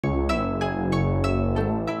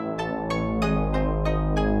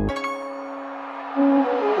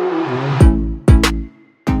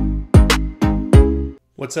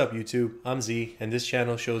What's up, YouTube? I'm Z, and this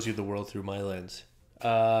channel shows you the world through my lens.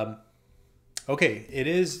 Okay, it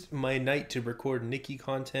is my night to record Nicki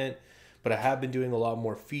content, but I have been doing a lot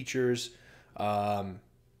more features.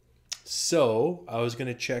 So I was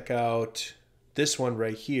gonna check out this one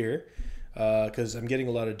right here because I'm getting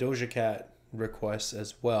a lot of Doja Cat requests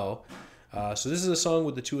as well. So this is a song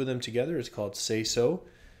with the two of them together. It's called Say So.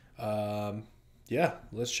 Yeah,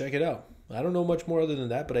 let's check it out. I don't know much more other than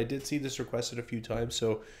that, but I did see this requested a few times,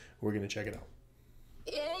 so we're going to check it out.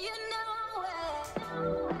 Yeah, you know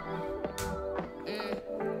it.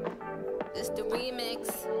 It's the remix.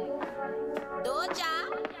 Doja.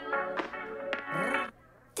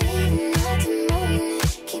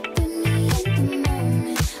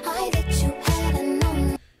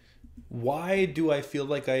 Why do I feel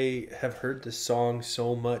like I have heard this song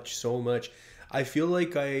so much? I feel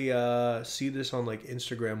like I see this on like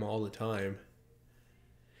Instagram all the time.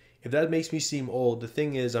 If that makes me seem old, the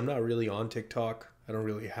thing is I'm not really on TikTok. I don't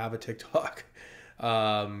really have a TikTok.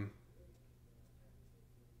 But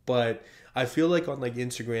I feel like on like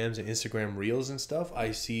Instagrams and Instagram Reels and stuff,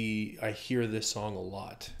 I hear this song a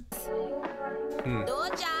lot.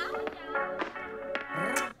 Doja.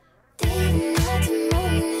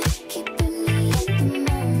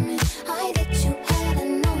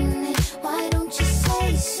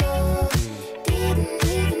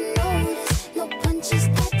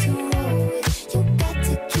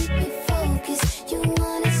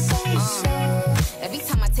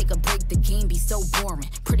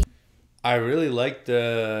 I really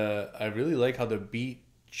like how the beat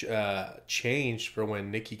changed for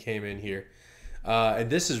when Nicki came in here, and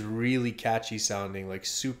this is really catchy sounding, like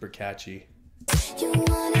super catchy.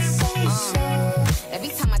 Every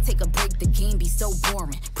time I take a break, the game be so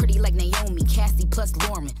boring. Pretty like Naomi, Cassie plus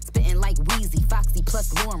Lauren, spitting like Weezy, Foxy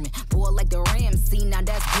plus Lauren, boy like the Rams. See, now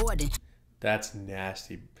that's Gordon. That's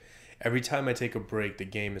nasty. Every time I take a break, the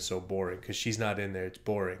game is so boring because she's not in there. It's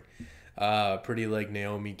boring. Pretty like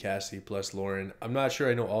Naomi, Cassie plus Lauren. I'm not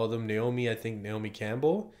sure I know all of them. Naomi, I think Naomi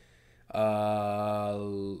Campbell. I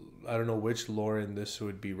don't know which Lauren this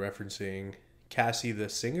would be referencing. Cassie the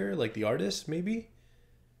singer, like the artist, maybe.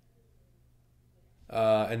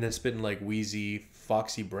 And then spitting like Wheezy,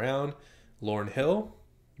 Foxy Brown, Lauryn Hill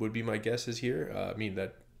would be my guesses here. I mean,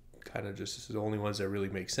 that kind of just is the only ones that really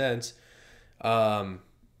make sense.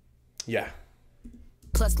 Yeah.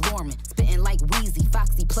 Plus Lauren, spitting like Weezy,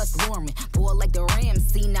 Foxy plus Lauren, boy like the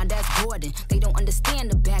Rams. See, now that's Gordon. They don't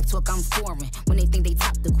understand the back talk, I'm foreign. When they think they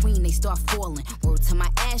top the queen, they start falling. Word to my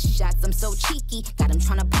ass shots, I'm so cheeky. Got them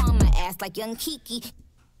trying to palm my ass like young Kiki.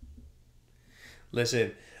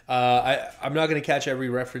 Listen, I'm not gonna catch every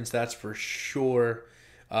reference, that's for sure.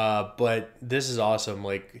 But this is awesome.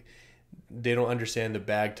 Like, they don't understand the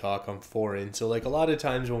bag talk on foreign. So like a lot of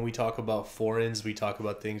times when we talk about foreigns, we talk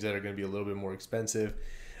about things that are going to be a little bit more expensive.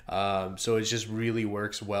 So it just really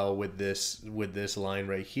works well with this line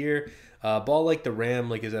right here. Ball like the Ram,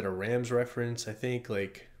 like, is that a Rams reference? I think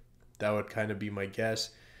like that would kind of be my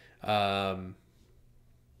guess. Gordon,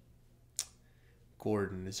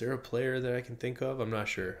 is there a player that I can think of? I'm not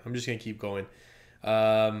sure. I'm just going to keep going.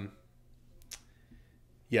 Yeah,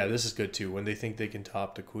 this is good too. When they think they can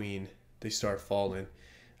top the queen, they start falling.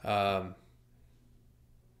 I'm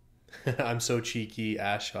so cheeky.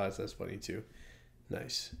 Ass shots, that's funny too.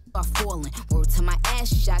 Nice. Falling. Word to my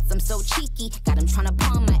ass shots, I'm so cheeky. Got him trying to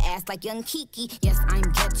palm my ass like young Kiki. Yes, I'm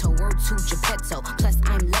ghetto. Word to Geppetto. Plus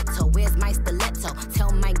I'm Leto. Where's my stiletto?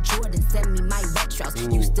 Tell Mike Jordan, send me my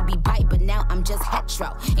retros. Used to be bite, but now I'm just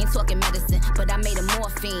hetero. Ain't talking medicine, but I made a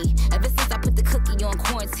morphine. Ever since I put the cookie on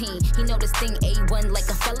quarantine, he know this thing A1 like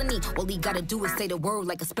a felony. All he gotta do is say the word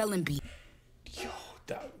like a spelling bee. Yo,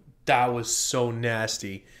 that was so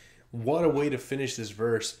nasty. What a way to finish this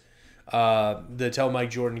verse. The tell Mike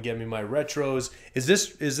Jordan to get me my retros. Is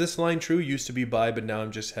this line true? Used to be bi, but now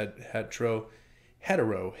I'm just hetero.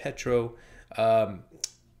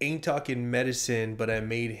 Ain't talking medicine, but I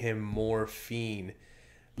made him morphine.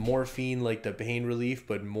 Morphine like the pain relief,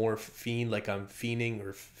 but morphine like I'm fiending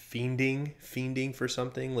or fiending for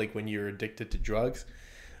something, like when you're addicted to drugs.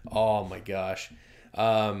 Oh my gosh.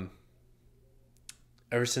 Ever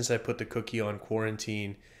since I put the cookie on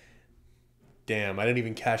quarantine, damn, I didn't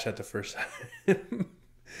even catch that the first time.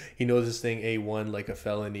 He knows this thing A1 like a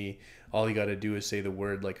felony. All he got to do is say the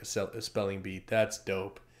word like a spelling bee. That's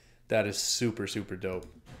dope. That is super, super dope.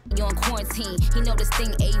 You on quarantine, he know this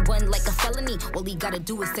thing A1 like a felony. All he got to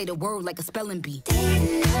do is say the word like a spelling bee.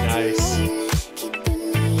 Nice.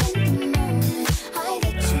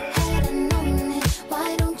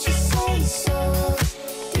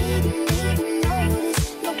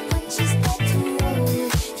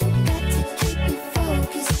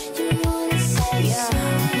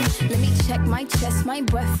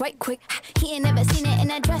 quick. He ain't never seen it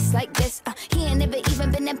in a dress like this. He ain't never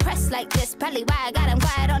even been impressed like this. Probably why I got him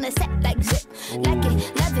quiet on the set like zip. Like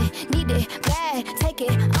it, love it, need it, bad. Take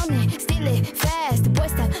it, own it, steal it, fast. The boy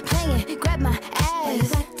stop playing, grab my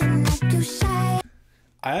ass. Acting like you shy.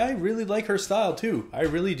 I really like her style too. I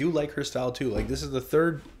really do like her style too. Like this is the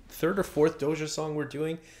third or fourth Doja song we're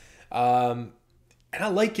doing. And I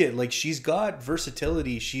like it. Like she's got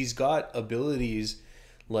versatility. She's got abilities.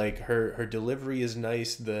 Like her delivery is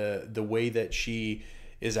nice. The way that she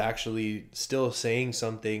is actually still saying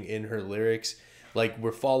something in her lyrics. Like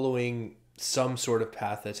we're following some sort of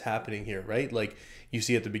path that's happening here, right? Like you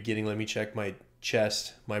see at the beginning, let me check my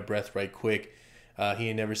chest, my breath right quick. He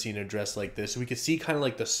ain't never seen a dress like this. So we could see kind of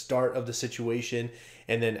like the start of the situation.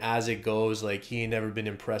 And then as it goes, like he ain't never been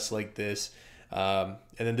impressed like this. And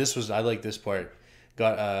then this was, I like this part.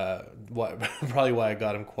 Got probably why I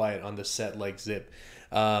got him quiet on the set like zip.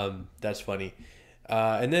 That's funny.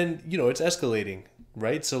 And then, you know, it's escalating,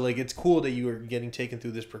 right? So like it's cool that you are getting taken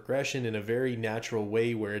through this progression in a very natural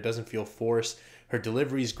way where it doesn't feel forced. Her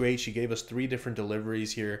delivery is great. She gave us 3 different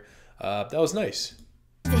deliveries here. That was nice.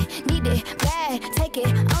 Need it, bad, take it,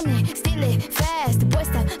 own it, steal it, fast. The boy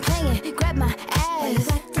stop playing, grab my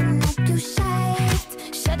ass. Acting like you shy.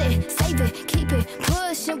 Shut it, save it, keep it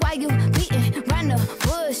pushing while you beating round the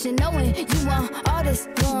bush and knowing you want all this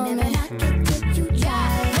woman.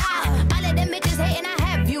 Yeah. All of them bitches hating, I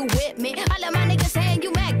have you with me. All of my niggas saying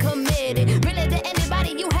you mad committed. Really to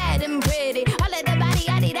anybody you had them pretty. All of the body,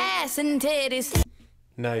 I need ass and titties.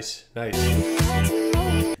 Nice.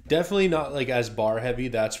 Definitely not like as bar heavy,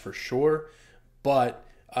 that's for sure. But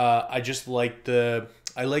I just like the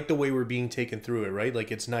way we're being taken through it, right?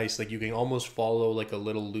 Like it's nice. Like you can almost follow like a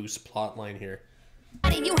little loose plot line here.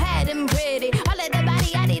 You had them pretty. All of the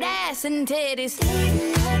body, I need ass and titties.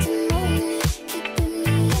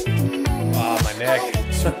 Ah, my neck.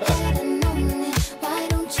 Why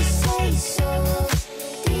don't you say so?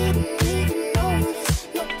 Didn't even notice.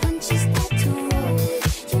 No punches that to roll.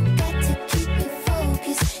 You got to keep it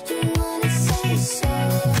focused. You wanna say so?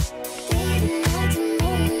 Didn't have to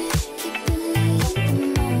moan it. Keeping me in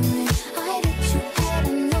the moment. I bet you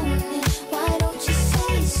hadn't known it. Why don't you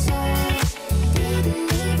say so?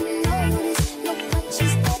 Didn't even notice. No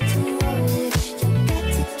punches that to roll. You got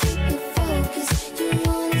to keep it focused. You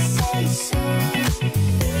wanna say so?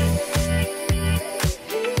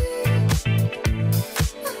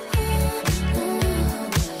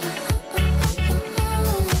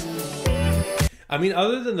 I mean,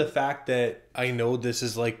 other than the fact that I know this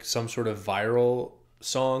is like some sort of viral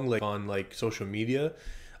song, like on like social media,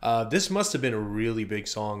 this must have been a really big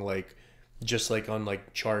song, like just like on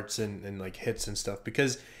like charts and like hits and stuff,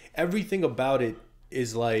 because everything about it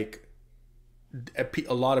is like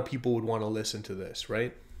a lot of people would want to listen to this,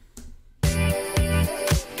 right?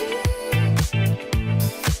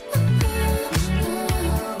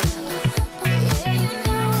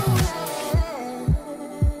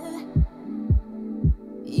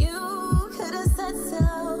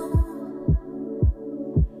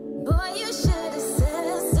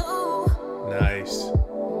 Nice.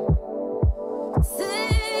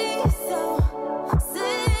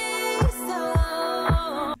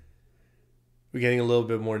 We're getting a little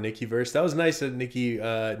bit more Nicki verse. That was nice that Nicki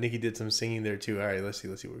did some singing there too. All right, let's see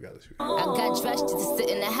what we got. I got dressed just to sit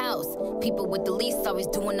in the house. People with the least always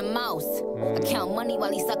doing the most. I count money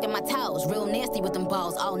while he sucking my towels. Real nasty with them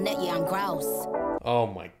balls. All net, yeah, I'm grouse. Oh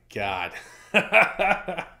my God.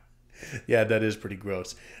 Yeah, that is pretty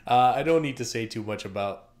gross. I don't need to say too much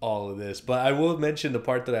about all of this, but I will mention the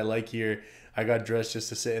part that I like here. I got dressed just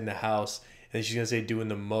to sit in the house, and she's gonna say doing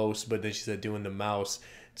the most, but then she said doing the mouse,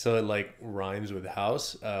 so it like rhymes with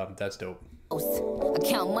house. That's dope. I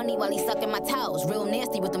count money while he sucking my towels. Real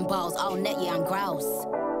nasty with them balls. All net, yeah, I'm grouse.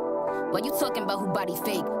 Why you talking about who body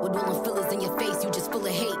fake? With all them fillers in your face, you just full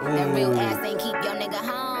of hate. That real ass ain't keep your nigga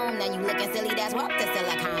home. Now you looking silly, that's walk to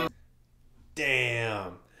silicone.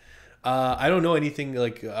 Damn. I don't know anything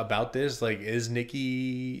like about this. Like, does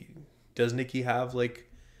Nicki have like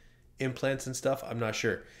implants and stuff? I'm not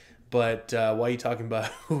sure. But why are you talking about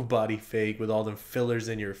body fake with all them fillers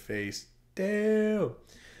in your face? Damn.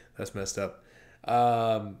 That's messed up.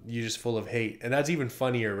 You're just full of hate. And that's even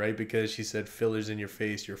funnier, right? Because she said fillers in your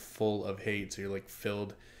face, you're full of hate. So you're like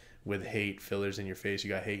filled with hate, fillers in your face. You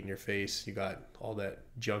got hate in your face. You got all that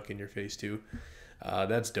junk in your face too.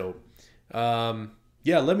 That's dope.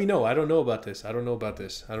 Yeah, let me know. I don't know about this. I don't know if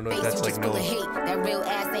that's like no. That real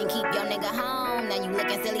ass ain't keep your nigga home. Now you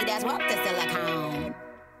looking silly, that's walk to silicone.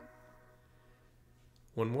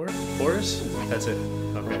 One more chorus? That's it.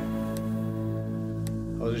 Okay.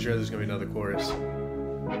 I wasn't sure there's gonna be another chorus.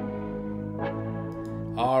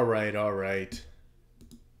 All right, all right.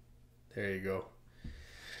 There you go.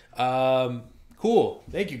 Cool.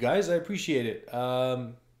 Thank you, guys. I appreciate it.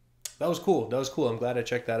 That was cool. That was cool. I'm glad I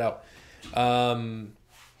checked that out.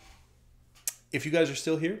 If you guys are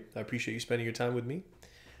still here, I appreciate you spending your time with me.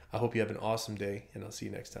 I hope you have an awesome day, and I'll see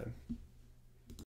you next time.